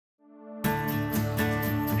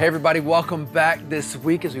Hey everybody, welcome back this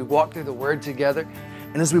week as we walk through the Word together.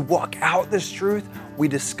 And as we walk out this truth, we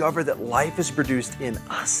discover that life is produced in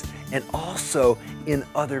us and also in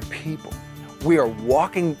other people. We are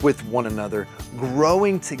walking with one another,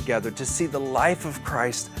 growing together to see the life of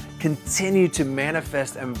Christ continue to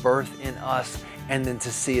manifest and birth in us, and then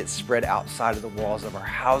to see it spread outside of the walls of our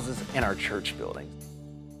houses and our church buildings.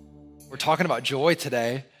 We're talking about joy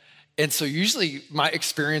today. And so usually my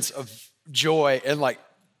experience of joy and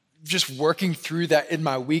just working through that in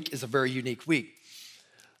my week is a very unique week.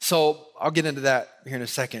 So I'll get into that here in a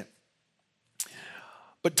second.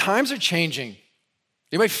 But times are changing.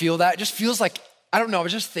 Anybody feel that? It just feels like, I don't know, I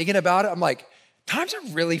was just thinking about it. I'm like, times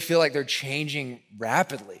really feel like they're changing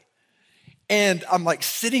rapidly. And I'm like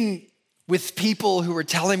sitting with people who were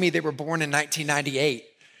telling me they were born in 1998.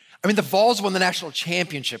 I mean, the Vols won the national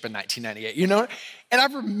championship in 1998, you know? And I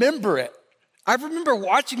remember it. I remember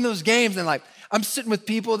watching those games and I'm sitting with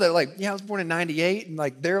people that I was born in 98 and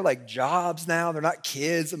they're jobs now, they're not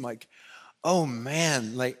kids. I'm like, oh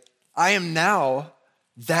man, I am now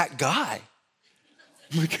that guy.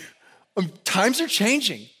 Times are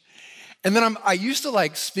changing. And then I used to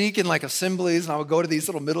speak in assemblies, and I would go to these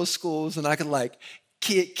little middle schools and I could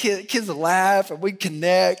kids would laugh and we'd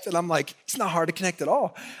connect. And I'm like, it's not hard to connect at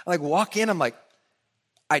all. I walk in, I'm like,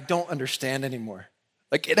 I don't understand anymore.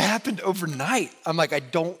 It happened overnight. I'm like, I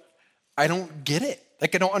don't get it. I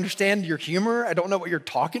don't understand your humor. I don't know what you're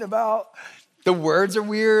talking about. The words are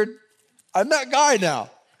weird. I'm that guy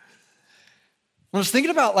now. I was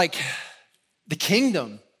thinking about the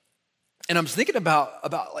kingdom, and I was thinking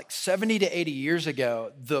about 70 to 80 years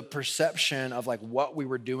ago, the perception of what we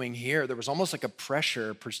were doing here. There was almost a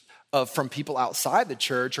pressure from people outside the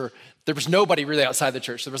church, or there was nobody really outside the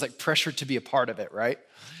church. There was pressure to be a part of it, right?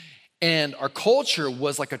 And our culture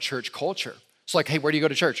was a church culture. It's hey, where do you go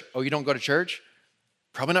to church? Oh, you don't go to church?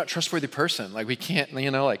 Probably not a trustworthy person. We can't,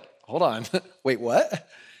 hold on. Wait, what?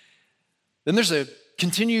 Then there's a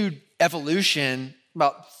continued evolution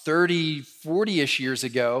about 30, 40-ish years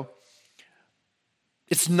ago.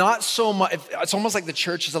 It's not so much, it's almost like the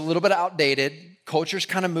church is a little bit outdated. Culture's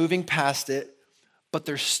kind of moving past it, but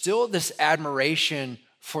there's still this admiration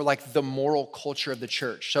for the moral culture of the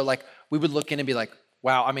church. So we would look in and be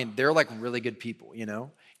wow, I mean, they're really good people, you know?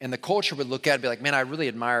 And the culture would look at it and be man, I really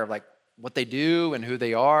admire what they do and who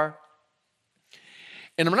they are.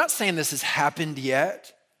 And I'm not saying this has happened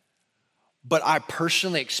yet, but I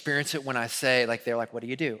personally experience it when I say, they're what do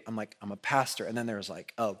you do? I'm I'm a pastor. And then there's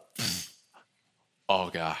oh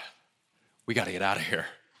God, we got to get out of here.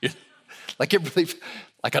 It really,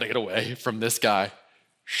 I got to get away from this guy.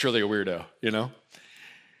 Surely a weirdo, you know?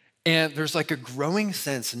 And there's a growing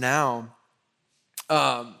sense now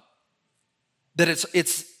that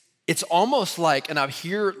it's almost and I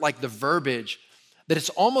hear the verbiage, that it's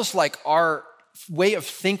almost our way of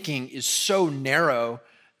thinking is so narrow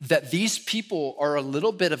that these people are a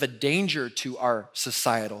little bit of a danger to our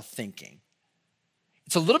societal thinking.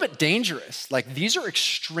 It's a little bit dangerous. These are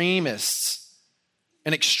extremists,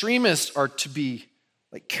 and extremists are to be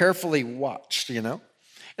carefully watched, you know?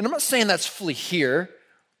 And I'm not saying that's fully here,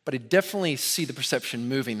 but I definitely see the perception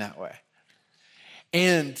moving that way.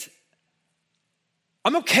 And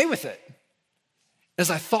I'm okay with it. As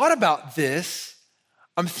I thought about this,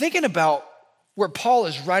 I'm thinking about where Paul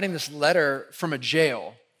is writing this letter from a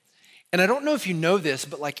jail. And I don't know if you know this,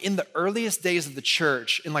 but in the earliest days of the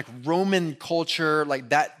church, in Roman culture,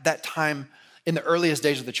 that time in the earliest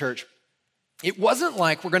days of the church, it wasn't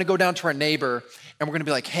we're gonna go down to our neighbor and we're gonna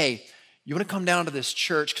be hey, you wanna come down to this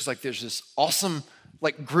church? Because there's this awesome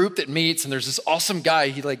group that meets, and there's this awesome guy,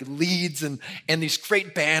 he leads and these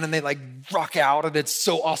great band, and they rock out, and it's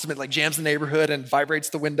so awesome. It jams the neighborhood and vibrates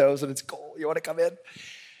the windows, and it's cool. You wanna come in?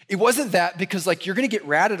 It wasn't that, because you're gonna get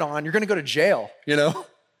ratted on, you're gonna go to jail, you know?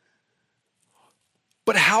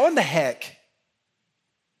 But how in the heck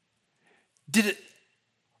did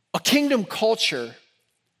a kingdom culture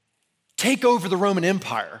take over the Roman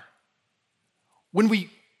Empire when we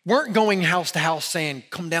weren't going house to house saying,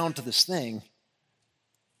 come down to this thing?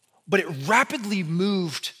 But it rapidly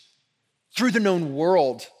moved through the known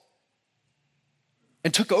world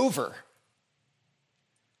and took over.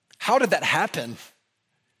 How did that happen?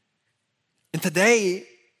 And today,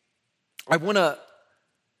 I want to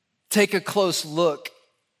take a close look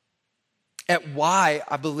at why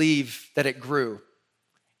I believe that it grew,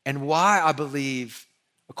 and why I believe,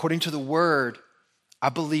 according to the word, I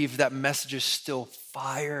believe that message is still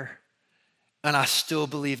fire, and I still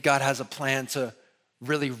believe God has a plan to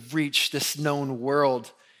really reach this known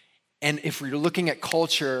world. And if you're looking at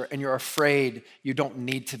culture and you're afraid, you don't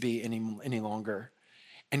need to be any longer.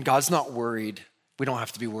 And God's not worried. we don't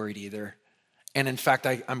have to be worried either. And in fact,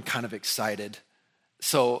 I'm kind of excited.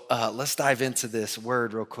 So let's dive into this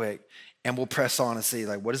word real quick, and we'll press on and see,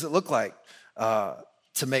 like, what does it look like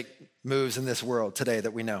to make moves in this world today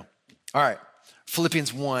that we know? All right,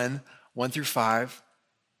 Philippians 1:1-5.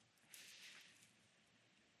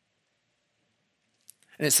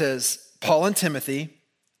 And it says, Paul and Timothy,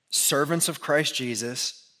 servants of Christ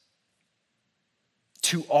Jesus,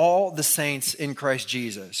 to all the saints in Christ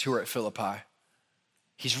Jesus who are at Philippi.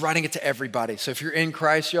 He's writing it to everybody. So if you're in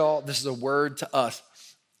Christ, y'all, this is a word to us.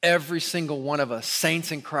 Every single one of us,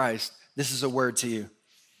 saints in Christ, this is a word to you.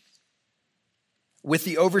 With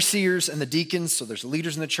the overseers and the deacons, so there's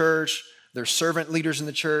leaders in the church, there's servant leaders in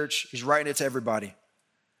the church. He's writing it to everybody.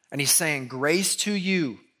 And he's saying, grace to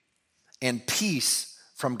you and peace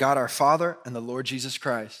from God our Father and the Lord Jesus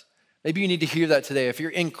Christ. Maybe you need to hear that today. If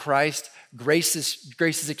you're in Christ, grace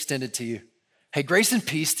is extended to you. Hey, grace and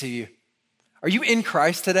peace to you. Are you in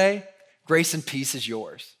Christ today? Grace and peace is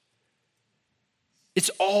yours.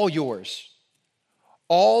 It's all yours.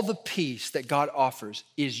 All the peace that God offers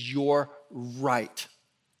is your right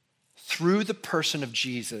through the person of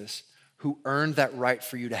Jesus who earned that right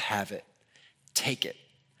for you to have it. Take it,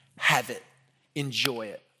 have it, enjoy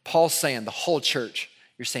it. Paul's saying, the whole church,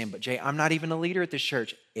 you're saying, but Jay, I'm not even a leader at this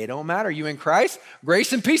church. It don't matter. You in Christ?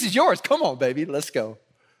 Grace and peace is yours. Come on, baby. Let's go.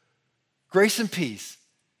 Grace and peace.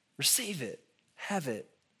 Receive it. Have it.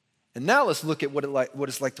 And now let's look at what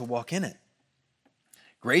it's like to walk in it.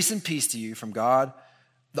 Grace and peace to you from God,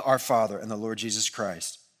 our Father, and the Lord Jesus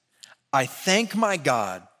Christ. I thank my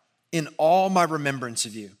God in all my remembrance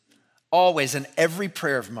of you, always in every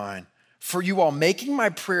prayer of mine, for you all making my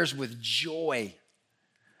prayers with joy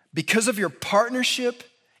because of your partnership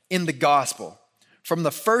in the gospel from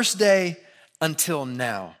the first day until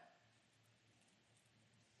now.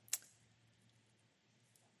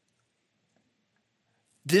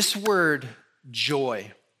 This word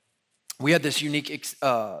joy, we had this unique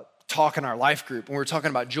talk in our life group, and we were talking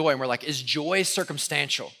about joy, and we're like, is joy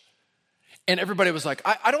circumstantial? And everybody was like,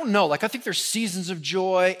 I don't know. Like, I think there's seasons of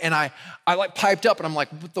joy. And I like piped up and I'm like,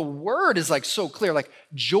 but the word is like so clear. Like,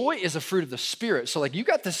 joy is a fruit of the Spirit. So like, you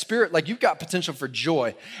got the Spirit, like you've got potential for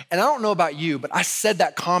joy. And I don't know about you, but I said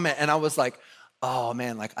that comment and I was like, oh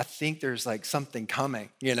man, like I think there's like something coming,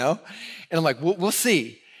 you know? And I'm like, we'll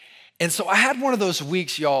see. And so I had one of those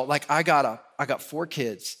weeks, y'all. Like I got 4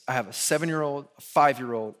 kids. I have a 7-year-old, a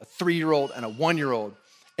 5-year-old, a 3-year-old, and a 1-year-old.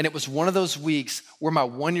 And it was one of those weeks where my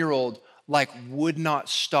 1-year-old like would not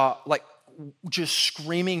stop, like just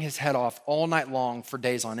screaming his head off all night long for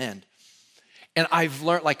days on end. And I've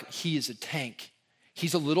learned like he is a tank.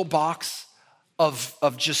 He's a little box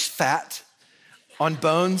of just fat on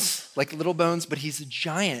bones, like little bones, but he's a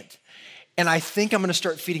giant. And I think I'm gonna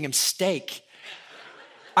start feeding him steak.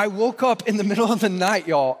 I woke up in the middle of the night,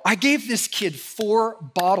 y'all. I gave this kid 4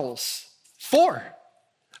 bottles, 4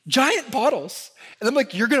 giant bottles. And I'm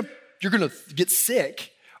like, you're gonna get sick.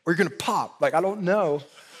 Or you're gonna pop, like I don't know.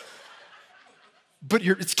 But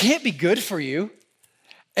it can't be good for you.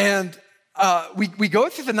 And we go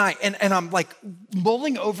through the night and I'm like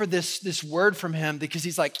mulling over this word from him because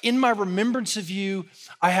he's like, in my remembrance of you,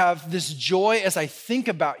 I have this joy as I think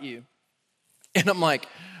about you. And I'm like,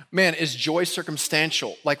 man, is joy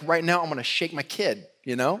circumstantial? Like right now I'm gonna shake my kid,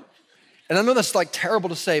 you know? And I know that's like terrible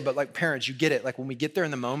to say, but like parents, you get it. Like when we get there in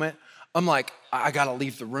the moment, I'm like, I gotta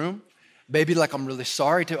leave the room. Baby, like I'm really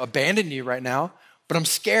sorry to abandon you right now, but I'm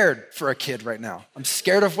scared for a kid right now. I'm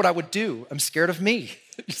scared of what I would do. I'm scared of me.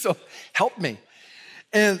 So help me.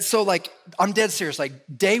 And so like, I'm dead serious. Like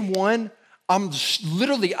day 1, I'm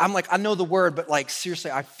like, I know the word, but like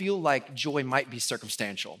seriously, I feel like joy might be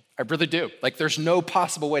circumstantial. I really do. Like there's no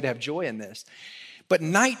possible way to have joy in this. But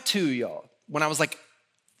night 2, y'all, when I was like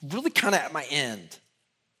really kind of at my end,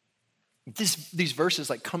 these verses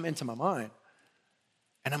like come into my mind.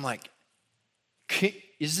 And I'm like,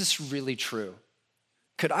 is this really true?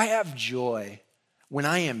 Could I have joy when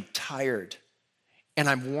I am tired and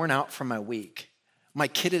I'm worn out from my week? My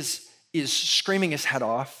kid is screaming his head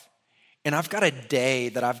off, and I've got a day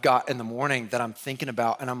that I've got in the morning that I'm thinking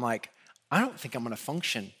about, and I'm like, I don't think I'm gonna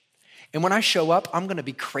function. And when I show up, I'm gonna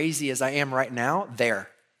be crazy as I am right now there.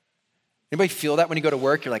 Anybody feel that when you go to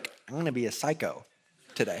work? You're like, I'm gonna be a psycho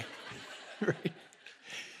today. Right?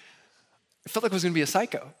 I felt like I was gonna be a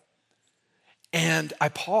psycho. And I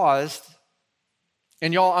paused,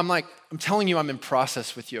 and y'all, I'm telling you I'm in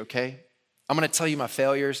process with you, okay? I'm gonna tell you my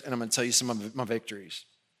failures, and I'm gonna tell you some of my victories.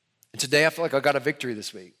 And today I feel like I got a victory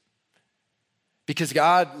this week. Because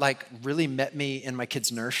God like really met me in my kid's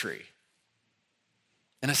nursery.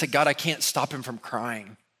 And I said, God, I can't stop him from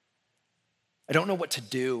crying. I don't know what to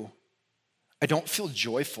do. I don't feel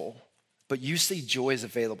joyful, but you see joy is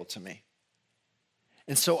available to me.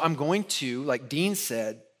 And so I'm going to, like Dean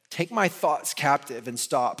said, take my thoughts captive and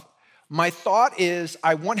stop. My thought is,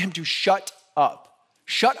 I want him to shut up.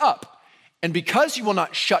 Shut up. And because you will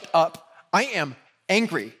not shut up, I am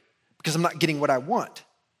angry because I'm not getting what I want.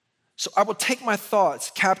 So I will take my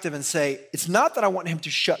thoughts captive and say, it's not that I want him to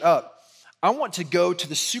shut up. I want to go to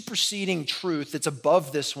the superseding truth that's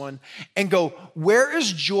above this one and go, where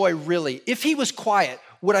is joy really? If he was quiet,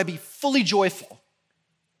 would I be fully joyful?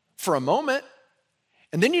 For a moment.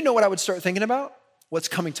 And then you know what I would start thinking about? What's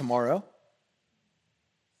coming tomorrow?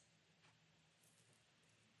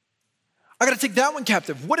 I got to take that one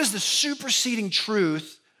captive. What is the superseding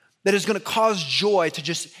truth that is going to cause joy to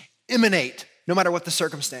just emanate no matter what the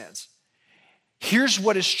circumstance? Here's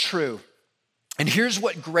what is true. And here's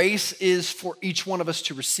what grace is for each one of us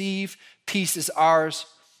to receive. Peace is ours.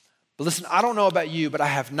 But listen, I don't know about you, but I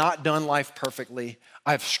have not done life perfectly.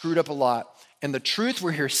 I have screwed up a lot. And the truth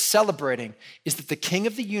we're here celebrating is that the King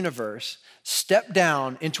of the universe stepped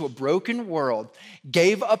down into a broken world,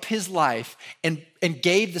 gave up his life, and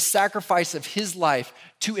gave the sacrifice of his life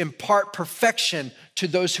to impart perfection to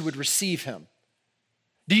those who would receive him.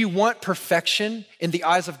 Do you want perfection in the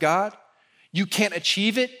eyes of God? You can't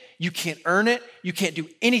achieve it. You can't earn it. You can't do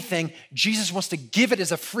anything. Jesus wants to give it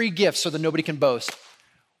as a free gift so that nobody can boast.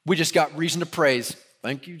 We just got reason to praise.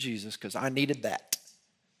 Thank you, Jesus, because I needed that.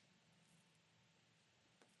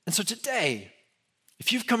 And so today,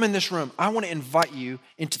 if you've come in this room, I want to invite you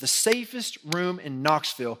into the safest room in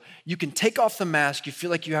Knoxville. You can take off the mask you feel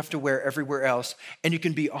like you have to wear everywhere else, and you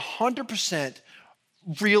can be 100%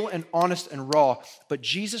 real and honest and raw. But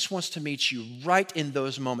Jesus wants to meet you right in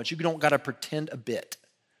those moments. You don't got to pretend a bit.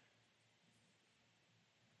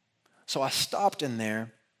 So I stopped in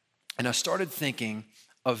there and I started thinking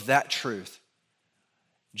of that truth.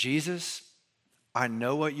 Jesus, I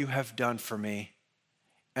know what you have done for me.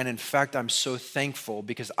 And in fact, I'm so thankful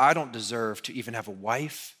because I don't deserve to even have a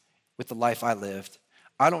wife with the life I lived.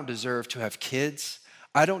 I don't deserve to have kids.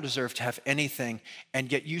 I don't deserve to have anything.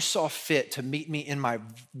 And yet you saw fit to meet me in my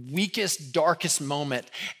weakest, darkest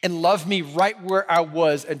moment and love me right where I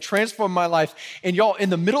was and transform my life. And y'all, in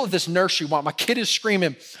the middle of this nursery while my kid is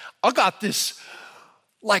screaming, I got this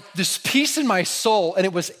peace in my soul, and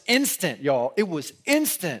it was instant, y'all. It was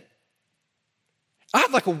instant. I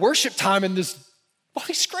had like a worship time in this while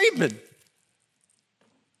he's screaming.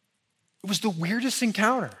 It was the weirdest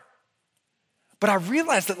encounter. But I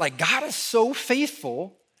realized that like God is so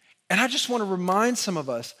faithful, and I just want to remind some of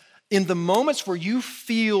us, in the moments where you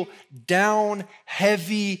feel down,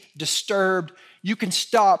 heavy, disturbed, you can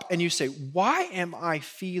stop and you say, why am I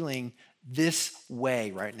feeling this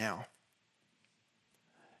way right now?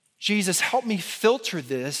 Jesus, help me filter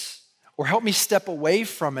this, or help me step away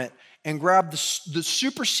from it and grab the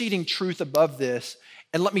superseding truth above this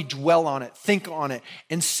and let me dwell on it, think on it,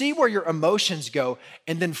 and see where your emotions go.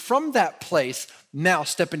 And then from that place, now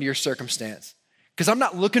step into your circumstance. Because I'm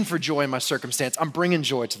not looking for joy in my circumstance. I'm bringing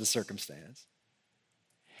joy to the circumstance.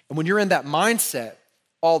 And when you're in that mindset,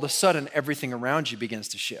 all of a sudden, everything around you begins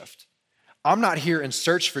to shift. I'm not here in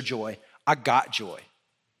search for joy. I got joy.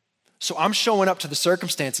 So I'm showing up to the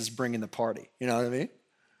circumstances, bringing the party. You know what I mean?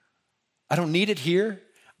 I don't need it here.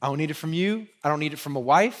 I don't need it from you. I don't need it from my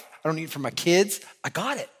wife. I don't need it from my kids. I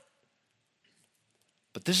got it.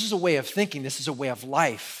 But this is a way of thinking. This is a way of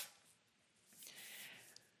life.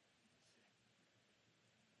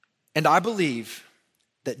 And I believe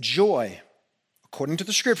that joy, according to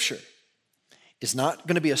the scripture, is not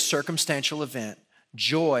going to be a circumstantial event.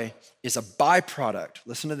 Joy is a byproduct,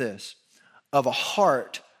 listen to this, of a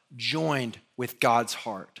heart joined with God's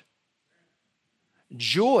heart.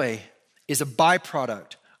 Joy is a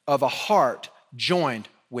byproduct of a heart joined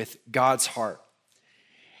with God's heart.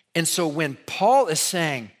 And so when Paul is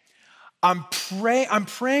saying, I'm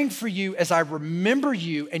praying for you as I remember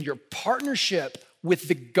you and your partnership with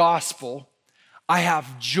the gospel, I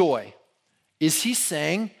have joy. Is he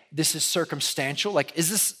saying this is circumstantial? Like, is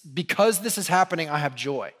this because this is happening, I have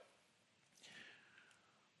joy?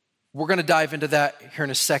 We're going to dive into that here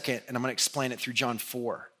in a second, and I'm going to explain it through John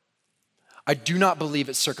 4. I do not believe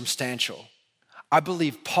it's circumstantial. I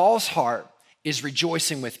believe Paul's heart is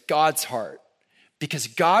rejoicing with God's heart because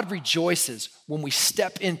God rejoices when we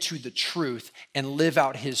step into the truth and live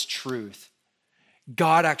out his truth.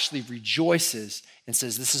 God actually rejoices and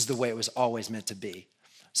says, this is the way it was always meant to be.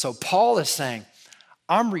 So Paul is saying,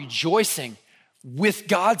 I'm rejoicing with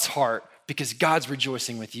God's heart because God's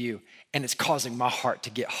rejoicing with you. And it's causing my heart to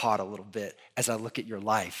get hot a little bit as I look at your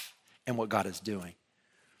life and what God is doing.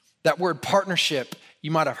 That word partnership,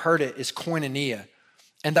 you might have heard it, is koinonia.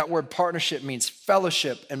 And that word partnership means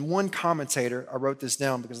fellowship. And one commentator, I wrote this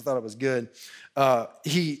down because I thought it was good,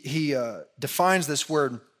 he defines this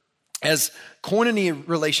word as koinonia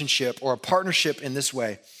relationship or a partnership in this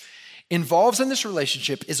way. Involves in this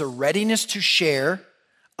relationship is a readiness to share,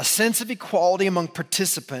 a sense of equality among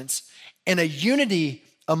participants, and a unity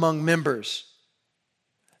among members.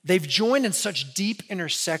 They've joined in such deep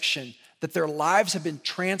intersection that their lives have been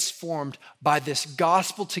transformed by this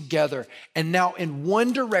gospel together. And now in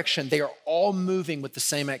one direction, they are all moving with the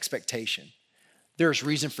same expectation. There's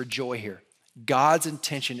reason for joy here. God's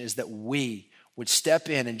intention is that we would step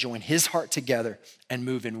in and join his heart together and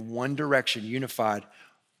move in one direction, unified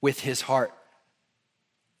with his heart.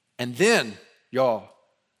 And then, y'all,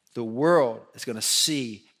 the world is gonna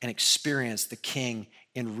see and experience the King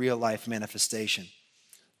in real life manifestation.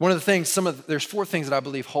 One of the things, there's 4 things that I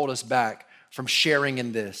believe hold us back from sharing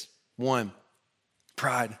in this. 1,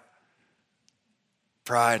 pride.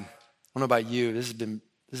 Pride. I don't know about you, this has been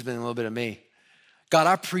a little bit of me. God,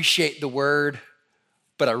 I appreciate the word,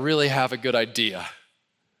 but I really have a good idea.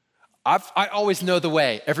 I always know the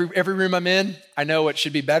way. Every room I'm in, I know it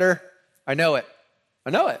should be better. I know it.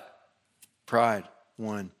 Pride,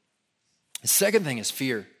 1. The second thing is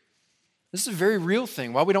fear. This is a very real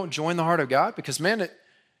thing. Why we don't join the heart of God? Because, man, it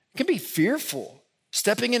can be fearful.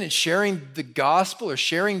 Stepping in and sharing the gospel or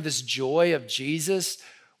sharing this joy of Jesus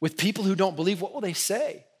with people who don't believe, what will they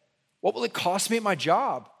say? What will it cost me at my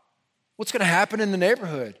job? What's gonna happen in the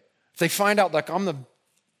neighborhood? If they find out like I'm the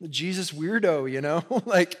Jesus weirdo,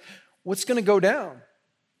 like what's gonna go down?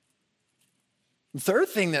 The third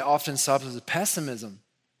thing that often stops us is pessimism.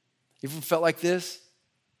 You ever felt like this?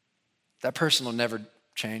 That person will never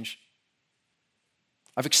change.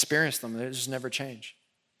 I've experienced them, they just never change.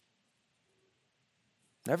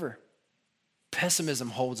 Never. Pessimism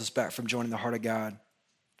holds us back from joining the heart of God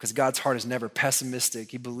because God's heart is never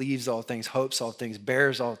pessimistic. He believes all things, hopes all things,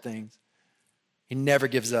 bears all things. He never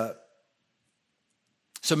gives up.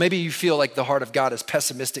 So maybe you feel like the heart of God is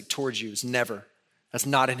pessimistic towards you. It's never. That's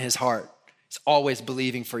not in his heart. He's always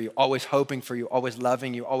believing for you, always hoping for you, always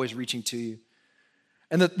loving you, always reaching to you.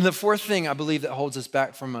 And the fourth thing I believe that holds us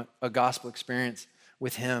back from a gospel experience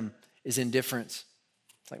with him is indifference.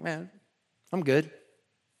 It's like, man, I'm good.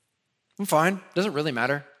 I'm fine. Doesn't really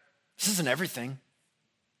matter. This isn't everything.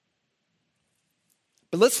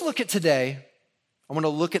 But let's look at today. I want to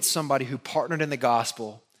look at somebody who partnered in the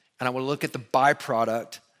gospel, and I want to look at the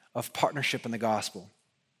byproduct of partnership in the gospel.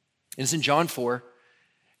 And it's in John 4.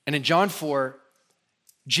 And in John 4,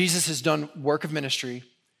 Jesus has done work of ministry.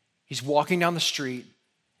 He's walking down the street,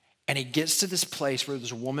 and he gets to this place where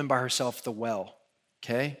there's a woman by herself at the well,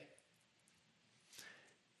 okay?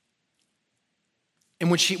 And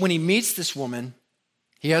when he meets this woman,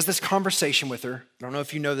 he has this conversation with her. I don't know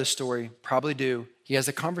if you know this story, probably do. He has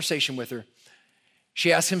a conversation with her.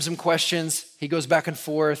 She asks him some questions. He goes back and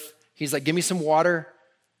forth. He's like, give me some water.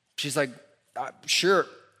 She's like, sure.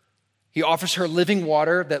 He offers her living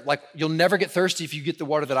water that like, you'll never get thirsty if you get the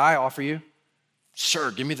water that I offer you. Sure,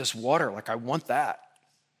 give me this water. Like, I want that.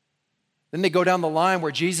 Then they go down the line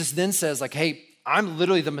where Jesus then says like, hey, I'm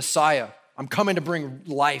literally the Messiah. I'm coming to bring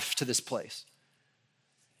life to this place.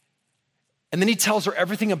 And then he tells her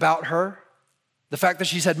everything about her, the fact that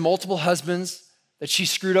she's had multiple husbands, that she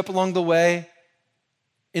screwed up along the way,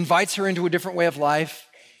 invites her into a different way of life.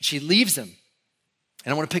 She leaves him.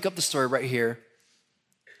 And I want to pick up the story right here.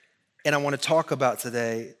 And I want to talk about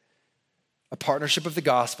today a partnership of the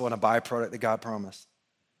gospel and a byproduct that God promised.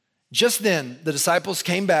 Just then, the disciples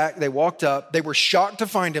came back. They walked up. They were shocked to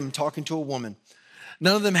find him talking to a woman.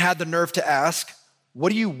 None of them had the nerve to ask,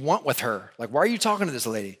 what do you want with her? Like, why are you talking to this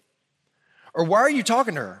lady? Or why are you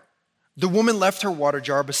talking to her? The woman left her water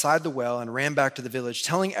jar beside the well and ran back to the village,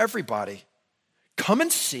 telling everybody, come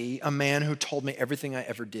and see a man who told me everything I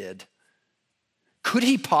ever did. Could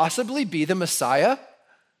he possibly be the Messiah?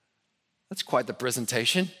 That's quite the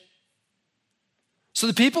presentation. So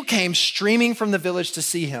the people came streaming from the village to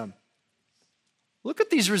see him. Look at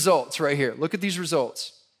these results right here. Look at these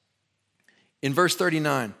results. In verse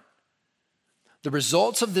 39, the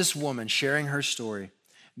results of this woman sharing her story.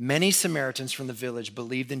 Many Samaritans from the village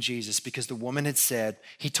believed in Jesus because the woman had said,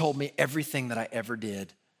 he told me everything that I ever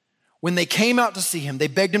did. When they came out to see him, they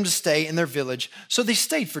begged him to stay in their village. So they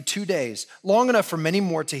stayed for 2 days, long enough for many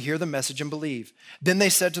more to hear the message and believe. Then they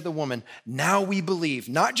said to the woman, now we believe,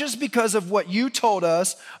 not just because of what you told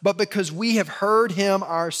us, but because we have heard him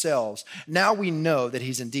ourselves. Now we know that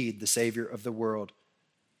he's indeed the Savior of the world.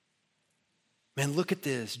 Man, look at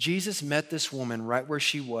this. Jesus met this woman right where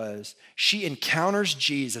she was. She encounters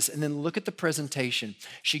Jesus, and then look at the presentation.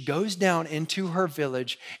 She goes down into her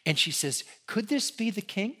village and she says, could this be the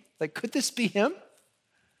king? Like, could this be him?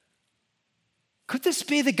 Could this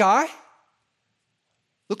be the guy?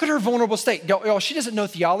 Look at her vulnerable state. Y'all, she doesn't know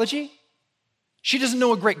theology. She doesn't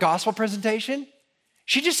know a great gospel presentation.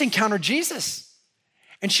 She just encountered Jesus.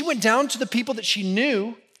 And she went down to the people that she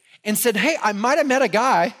knew and said, hey, I might have met a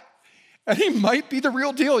guy and he might be the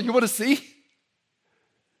real deal. You want to see?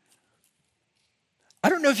 I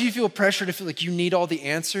don't know if you feel pressure to feel like you need all the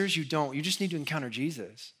answers. You don't. You just need to encounter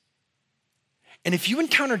Jesus. And if you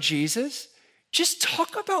encounter Jesus, just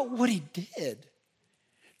talk about what he did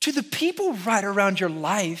to the people right around your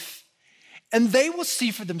life, and they will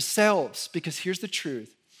see for themselves. Because here's the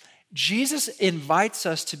truth. Jesus invites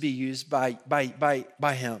us to be used by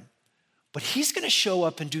him, but he's going to show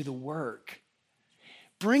up and do the work.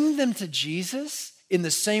 Bring them to Jesus in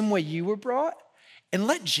the same way you were brought, and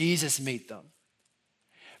let Jesus meet them.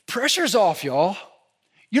 Pressure's off, y'all.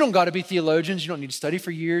 You don't got to be theologians. You don't need to study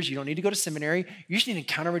for years. You don't need to go to seminary. You just need to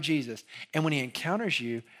encounter with Jesus. And when he encounters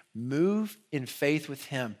you, move in faith with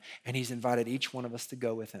him. And he's invited each one of us to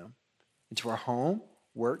go with him into our home,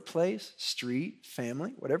 workplace, street,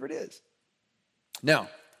 family, whatever it is. Now,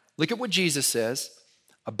 look at what Jesus says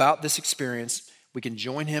about this experience. We can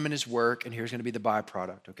join him in his work, and here's going to be the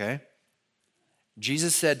byproduct, okay?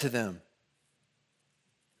 Jesus said to them,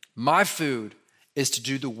 my food is to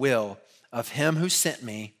do the will of him who sent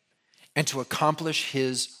me and to accomplish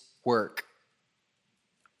his work.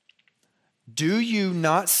 Do you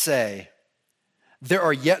not say, there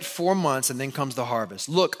are yet 4 months and then comes the harvest?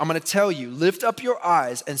 Look, I'm going to tell you, lift up your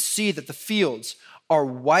eyes and see that the fields are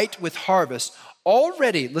white with harvest.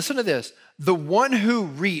 Already, listen to this, the one who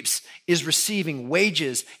reaps is receiving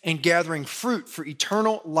wages and gathering fruit for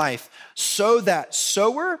eternal life, so that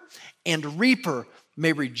sower and reaper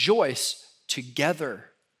may rejoice together.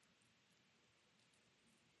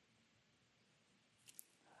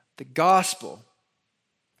 The gospel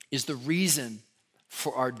is the reason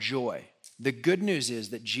for our joy. The good news is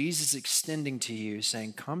that Jesus is extending to you,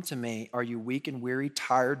 saying, come to me. Are you weak and weary,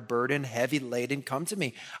 tired, burdened, heavy laden? Come to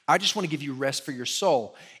me. I just want to give you rest for your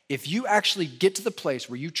soul. If you actually get to the place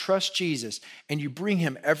where you trust Jesus and you bring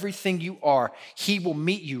him everything you are, he will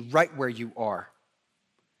meet you right where you are.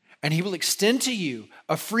 And he will extend to you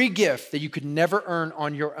a free gift that you could never earn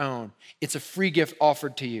on your own. It's a free gift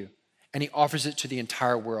offered to you, and he offers it to the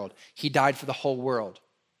entire world. He died for the whole world.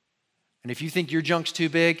 And if you think your junk's too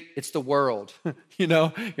big, it's the world. You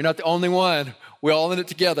know, you're not the only one. We're all in it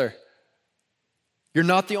together. You're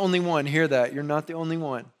not the only one. Hear that? You're not the only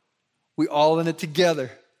one. We all in it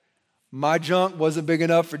together. My junk wasn't big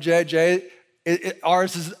enough for JJ.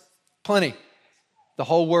 Ours is plenty. The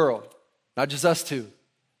whole world, not just us two.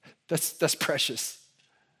 That's precious.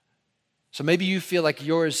 So maybe you feel like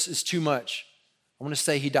yours is too much. I want to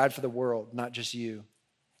say he died for the world, not just you.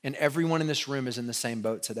 And everyone in this room is in the same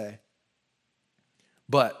boat today.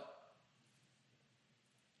 But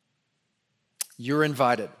you're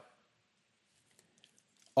invited.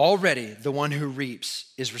 Already, the one who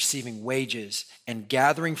reaps is receiving wages and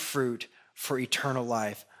gathering fruit for eternal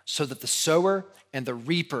life, so that the sower and the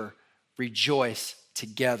reaper rejoice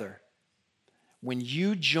together. When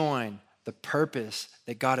you join the purpose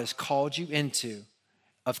that God has called you into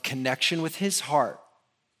of connection with his heart,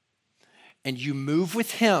 and you move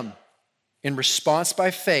with him in response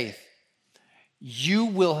by faith, you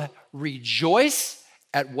will rejoice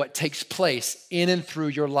at what takes place in and through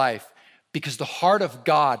your life, because the heart of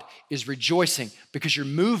God is rejoicing because you're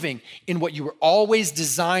moving in what you were always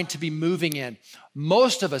designed to be moving in.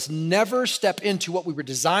 Most of us never step into what we were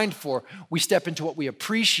designed for. We step into what we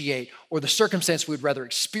appreciate or the circumstance we'd rather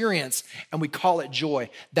experience, and we call it joy.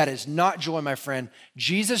 That is not joy, my friend.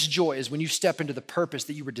 Jesus' joy is when you step into the purpose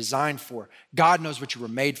that you were designed for. God knows what you were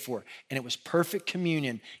made for, and it was perfect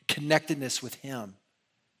communion, connectedness with him.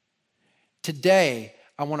 Today,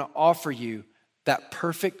 I want to offer you that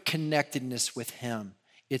perfect connectedness with him.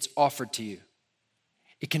 It's offered to you.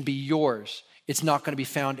 It can be yours. It's not going to be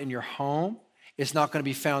found in your home. It's not going to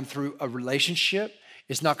be found through a relationship.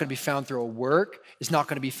 It's not going to be found through a work. It's not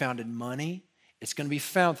going to be found in money. It's going to be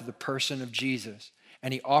found through the person of Jesus.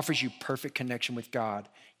 And he offers you perfect connection with God.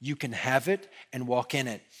 You can have it and walk in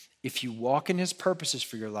it. If you walk in his purposes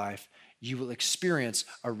for your life, you will experience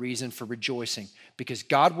a reason for rejoicing, because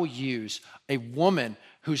God will use a woman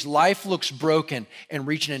whose life looks broken and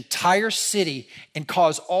reach an entire city and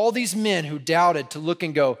cause all these men who doubted to look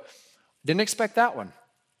and go, didn't expect that one.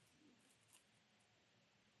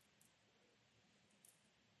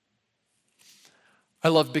 I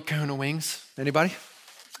love Big Kahuna wings. Anybody?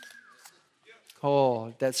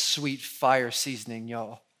 Oh, that sweet fire seasoning,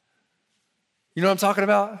 y'all. You know what I'm talking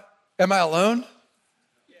about? Am I alone?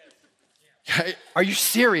 Yes. Are you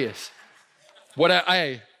serious?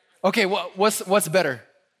 Okay, what's better?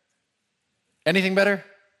 Anything better?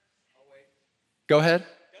 Go ahead.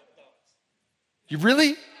 You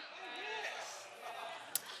really?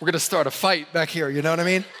 We're gonna start a fight back here, you know what I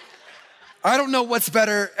mean? I don't know what's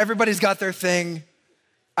better. Everybody's got their thing.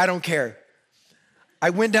 I don't care. I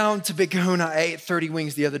went down to Big Kahuna. I ate 30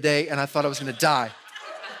 wings the other day and I thought I was gonna die.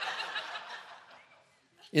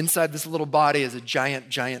 Inside this little body is a giant,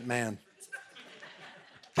 giant man.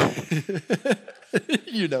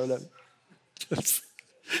 You know that.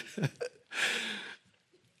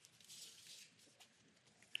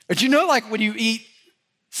 But you know, like when you eat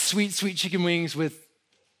sweet, sweet chicken wings with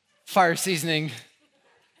fire seasoning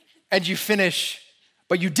and you finish,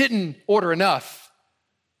 but you didn't order enough,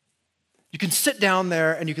 you can sit down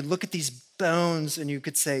there and you can look at these bones and you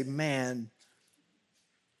could say, man,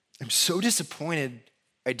 I'm so disappointed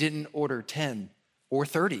I didn't order 10 or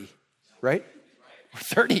 30, right? Or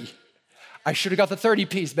 30. I should have got the 30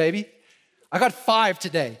 piece, baby. I got 5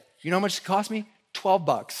 today. You know how much it cost me?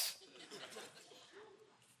 $12.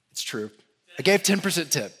 It's true. I gave 10%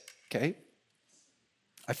 tip, okay?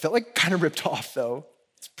 I felt like kind of ripped off though.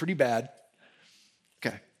 It's pretty bad.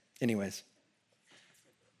 Okay, anyways.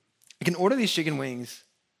 I can order these chicken wings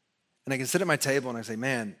and I can sit at my table and I say,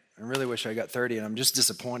 man, I really wish I got 30 and I'm just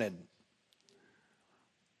disappointed.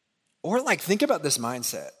 Or like, think about this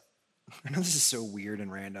mindset. I know this is so weird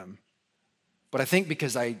and random, but I think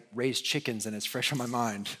because I raise chickens and it's fresh on my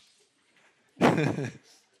mind. I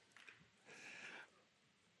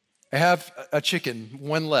have a chicken,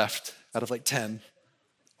 one left out of like 10.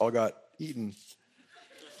 All got eaten.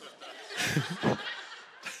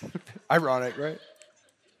 Ironic, right?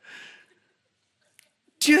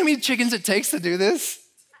 Do you know how many chickens it takes to do this?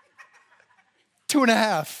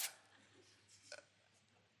 2.5.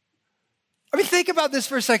 I mean, think about this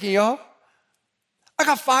for a second, y'all. I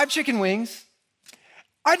got 5 chicken wings.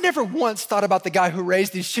 I never once thought about the guy who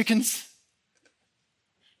raised these chickens.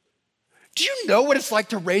 Do you know what it's like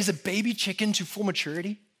to raise a baby chicken to full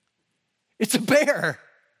maturity? It's a bear.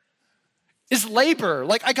 It's labor.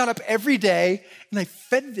 Like, I got up every day and I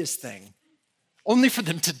fed this thing only for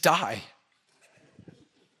them to die.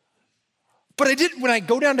 But when I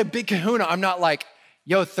go down to Big Kahuna, I'm not like,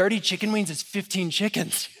 yo, 30 chicken wings is 15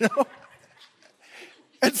 chickens, you know?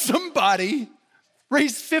 And somebody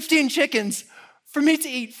raised 15 chickens for me to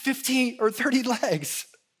eat 15 or 30 legs.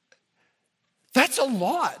 That's a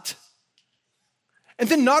lot. And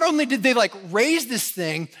then not only did they like raise this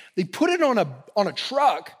thing, they put it on a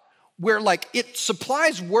truck where like it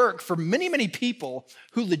supplies work for many, many people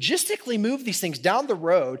who logistically move these things down the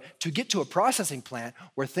road to get to a processing plant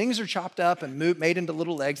where things are chopped up and made into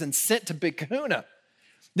little legs and sent to Big Kahuna.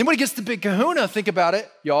 Then when it gets to Big Kahuna, think about it,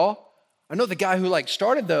 y'all. I know the guy who like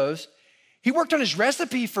started those. He worked on his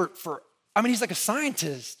recipe he's like a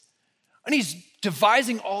scientist. And he's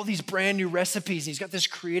devising all these brand new recipes. He's got this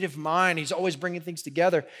creative mind. He's always bringing things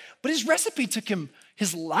together. But his recipe took him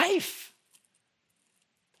his life.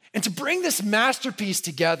 And to bring this masterpiece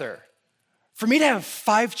together, for me to have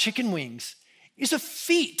 5 chicken wings is a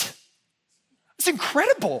feat. It's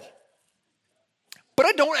incredible. But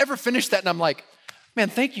I don't ever finish that and I'm like, man,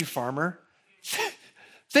 thank you, farmer.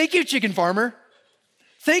 Thank you, chicken farmer.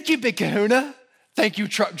 Thank you, Big Kahuna. Thank you,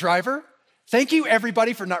 truck driver. Thank you,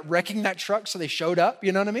 everybody, for not wrecking that truck so they showed up.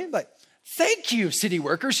 You know what I mean? Like, thank you, city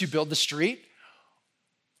workers who build the street.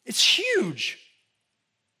 It's huge.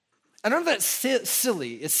 I know that's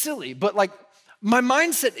silly. It's silly, but like my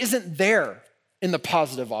mindset isn't there in the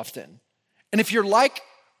positive often. And if you're like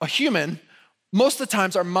a human, most of the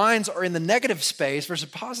times our minds are in the negative space versus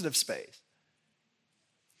positive space.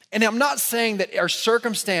 And I'm not saying that our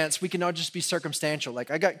circumstance, we can all just be circumstantial.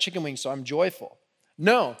 Like, I got chicken wings, so I'm joyful.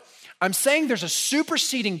 No, I'm saying there's a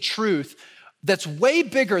superseding truth that's way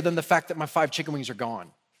bigger than the fact that my 5 chicken wings are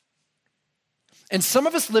gone. And some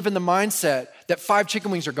of us live in the mindset that 5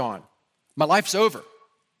 chicken wings are gone. My life's over.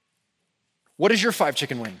 What is your 5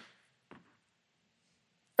 chicken wing?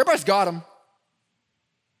 Everybody's got them.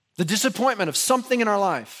 The disappointment of something in our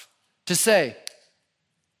life to say,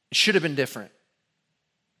 it should have been different.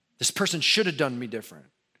 This person should have done me different.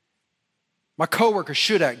 My coworker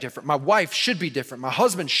should act different. My wife should be different. My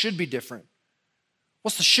husband should be different.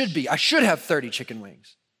 What's the should be? I should have 30 chicken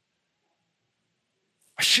wings.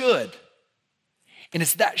 I should. And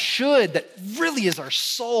it's that should that really is our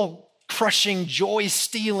soul-crushing,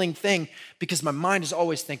 joy-stealing thing because my mind is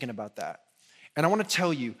always thinking about that. And I want to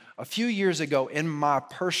tell you, a few years ago in my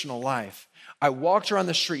personal life, I walked around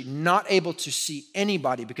the street not able to see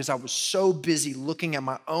anybody because I was so busy looking at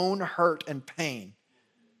my own hurt and pain.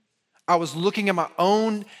 I was looking at my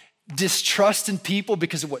own distrust in people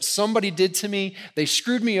because of what somebody did to me. They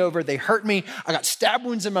screwed me over, they hurt me. I got stab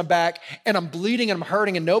wounds in my back and I'm bleeding and I'm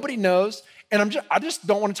hurting and nobody knows. And I just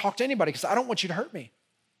don't want to talk to anybody because I don't want you to hurt me.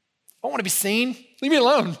 I want to be seen. Leave me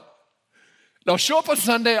alone. And I'll show up on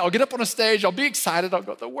Sunday, I'll get up on a stage, I'll be excited, I'll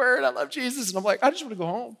go, the word, I love Jesus. And I'm like, I just want to go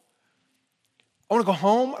home. I want to go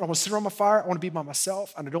home, I don't want to sit around my fire, I want to be by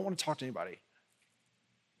myself, and I don't want to talk to anybody.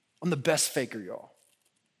 I'm the best faker, y'all.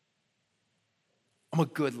 I'm a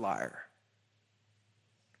good liar.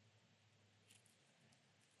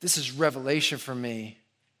 This is revelation for me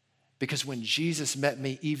because when Jesus met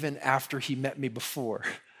me, even after he met me before,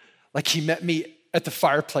 like he met me at the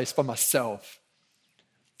fireplace by myself,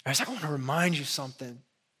 I was like, I want to remind you something.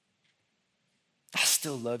 I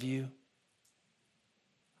still love you.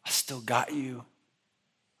 I still got you.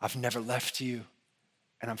 I've never left you,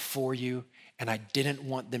 and I'm for you, and I didn't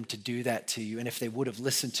want them to do that to you. And if they would have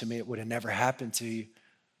listened to me, it would have never happened to you,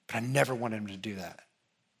 but I never wanted them to do that.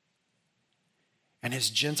 And his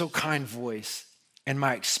gentle, kind voice and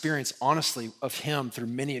my experience, honestly, of him through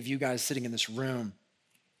many of you guys sitting in this room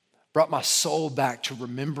brought my soul back to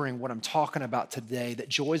remembering what I'm talking about today, that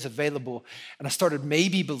joy is available. And I started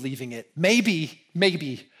maybe believing it. Maybe,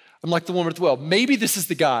 I'm like the woman at the well. Maybe this is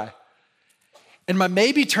the guy. And my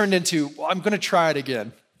maybe turned into, well, I'm going to try it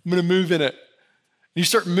again. I'm going to move in it. And you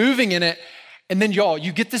start moving in it. And then y'all,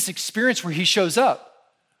 you get this experience where he shows up.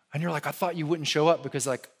 And you're like, I thought you wouldn't show up because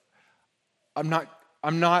like, I'm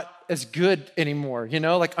not as good anymore. You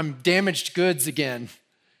know, like I'm damaged goods again.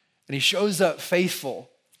 And he shows up faithful.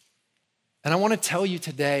 And I want to tell you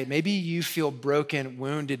today, maybe you feel broken,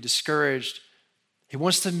 wounded, discouraged. He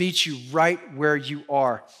wants to meet you right where you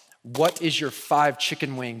are. What is your 5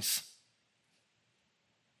 chicken wings?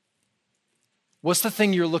 What's the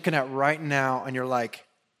thing you're looking at right now and you're like,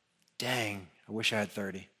 dang, I wish I had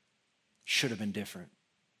 30. Should have been different.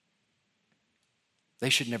 They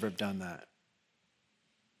should never have done that.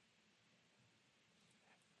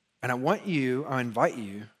 And I invite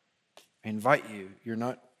you, you're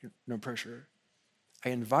no pressure. I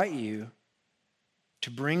invite you to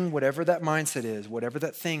bring whatever that mindset is, whatever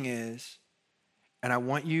that thing is, and I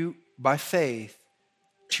want you, by faith,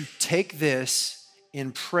 to take this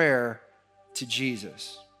in prayer to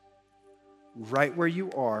Jesus. Right where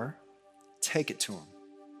you are, take it to him.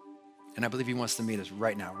 And I believe he wants to meet us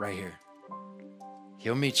right now, right here.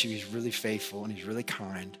 He'll meet you. He's really faithful and he's really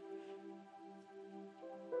kind.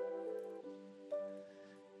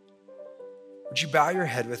 Would you bow your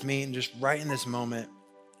head with me and just right in this moment,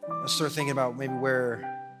 let's start thinking about maybe where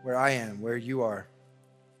I am, where you are.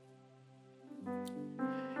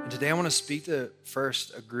 And today I want to speak to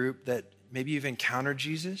first a group that maybe you've encountered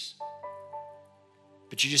Jesus,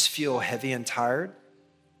 but you just feel heavy and tired.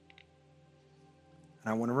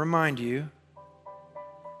 And I want to remind you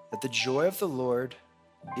that the joy of the Lord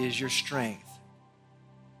is your strength.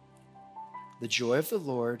 The joy of the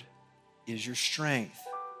Lord is your strength.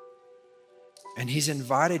 And he's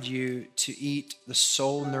invited you to eat the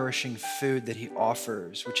soul-nourishing food that he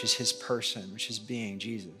offers, which is his person, which is being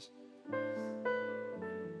Jesus.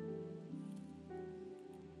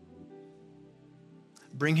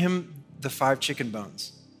 Bring him the 5 chicken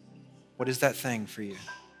bones. What is that thing for you?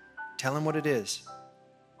 Tell him what it is.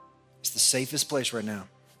 It's the safest place right now.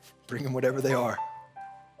 Bring him whatever they are.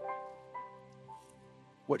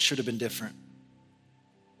 What should have been different?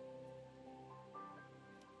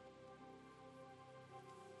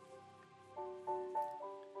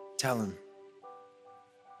 Tell him.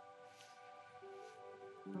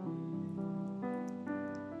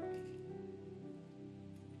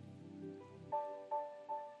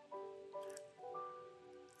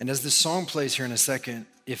 And as this song plays here in a second,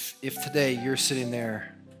 if today you're sitting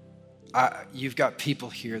there, you've got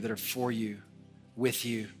people here that are for you, with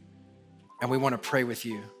you, and we want to pray with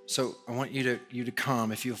you. So I want you to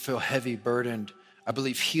come. If you feel heavy, burdened, I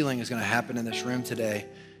believe healing is going to happen in this room today.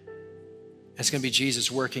 It's going to be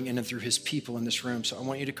Jesus working in and through his people in this room. So I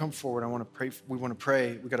want you to come forward. I want to pray. We want to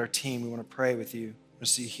pray. We got our team. We want to pray with you. We want to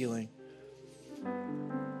see healing.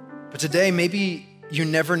 But today, maybe you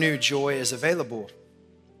never knew joy is available.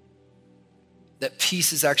 That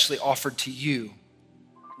peace is actually offered to you.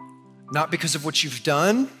 Not because of what you've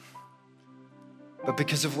done, but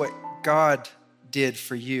because of what God did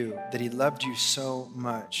for you, that he loved you so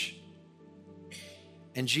much.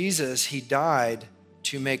 And Jesus, he died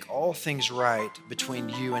to make all things right between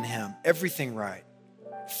you and him. Everything right,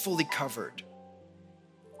 fully covered.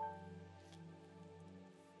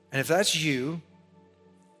 And if that's you,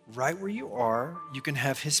 right where you are, you can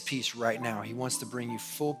have his peace right now. He wants to bring you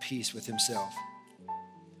full peace with himself.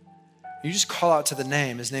 You just call out to the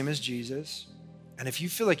name. His name is Jesus. And if you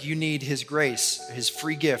feel like you need his grace, his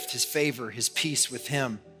free gift, his favor, his peace with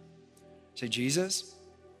him, say, Jesus,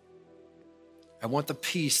 I want the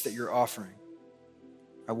peace that you're offering.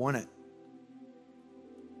 I want it.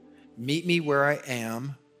 Meet me where I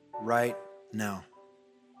am right now.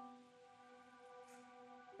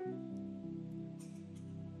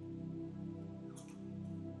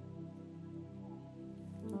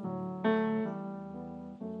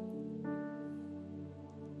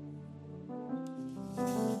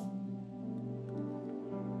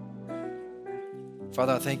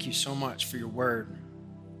 Father, I thank you so much for your word,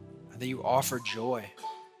 and that you offer joy,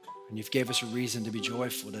 and you've gave us a reason to be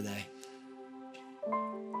joyful today.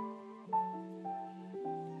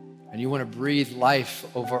 And you want to breathe life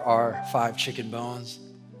over our 5 chicken bones.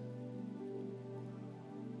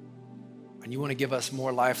 And you want to give us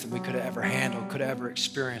more life than we could have ever handled, could have ever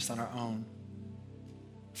experienced on our own.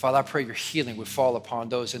 Father, I pray your healing would fall upon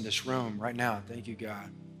those in this room right now. Thank you, God.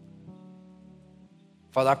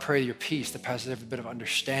 Father, I pray your peace that passes every bit of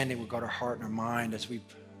understanding would guard our heart and our mind as we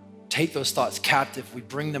take those thoughts captive, we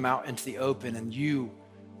bring them out into the open, and you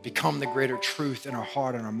become the greater truth in our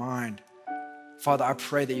heart and our mind. Father, I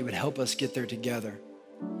pray that you would help us get there together.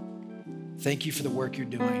 Thank you for the work you're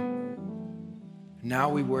doing. Now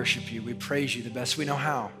we worship you. We praise you the best we know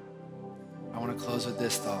how. I want to close with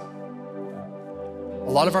this thought.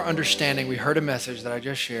 A lot of our understanding, we heard a message that I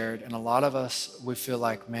just shared, and a lot of us, we feel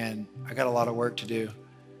like, man, I got a lot of work to do.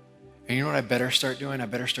 And you know what I better start doing? I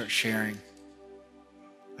better start sharing.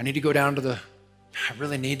 I need to go down to I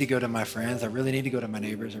really need to go to my friends. I really need to go to my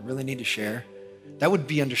neighbors. I really need to share. That would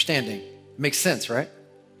be understanding. It makes sense, right?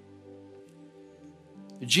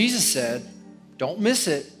 Jesus said, don't miss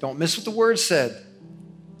it. Don't miss what the word said.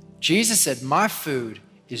 Jesus said, my food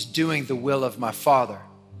is doing the will of my Father.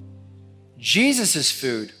 Jesus'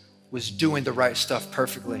 food was doing the right stuff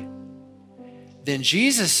perfectly. Then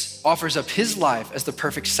Jesus offers up his life as the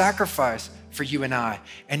perfect sacrifice for you and I.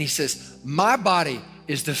 And he says, my body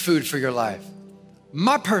is the food for your life.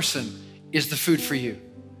 My person is the food for you.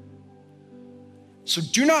 So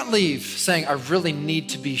do not leave saying, I really need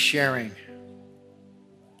to be sharing.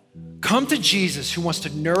 Come to Jesus who wants to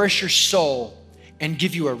nourish your soul and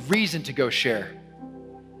give you a reason to go share.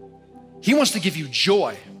 He wants to give you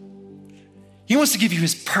joy. He wants to give you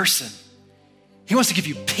his person. He wants to give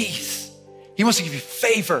you peace. He wants to give you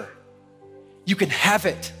favor. You can have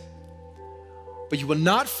it, but you will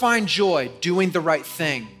not find joy doing the right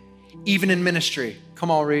thing, even in ministry.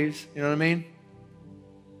 Come on, Reeves, you know what I mean?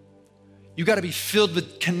 You got to be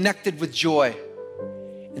connected with joy.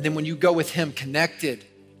 And then when you go with him connected,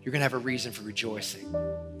 you're going to have a reason for rejoicing.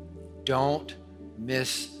 Don't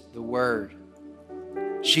miss the word.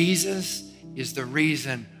 Jesus is the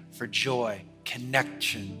reason for joy,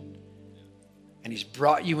 connection. And he's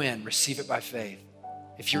brought you in. Receive it by faith.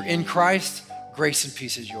 If you're in Christ, grace and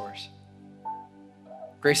peace is yours.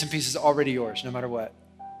 Grace and peace is already yours, no matter what.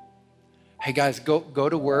 Hey guys, go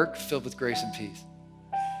to work filled with grace and peace.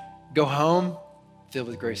 Go home filled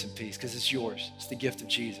with grace and peace because it's yours. It's the gift of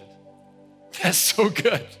Jesus. That's so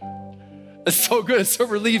good. That's so good. It's so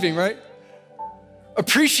relieving, right?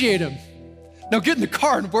 Appreciate him. Now get in the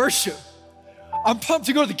car and worship. I'm pumped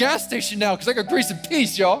to go to the gas station now because I got grace and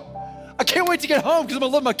peace, y'all. I can't wait to get home because I'm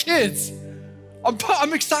gonna love my kids.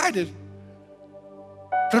 I'm excited.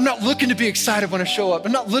 But I'm not looking to be excited when I show up.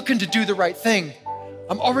 I'm not looking to do the right thing.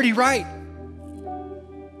 I'm already right.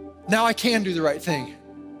 Now I can do the right thing.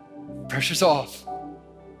 Pressure's off.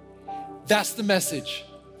 That's the message.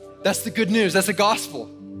 That's the good news. That's the gospel.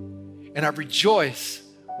 And I rejoice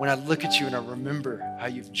when I look at you and I remember how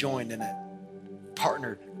you've joined in it,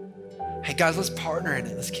 partnered. Hey guys, let's partner in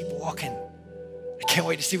it. Let's keep walking. I can't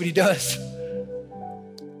wait to see what he does.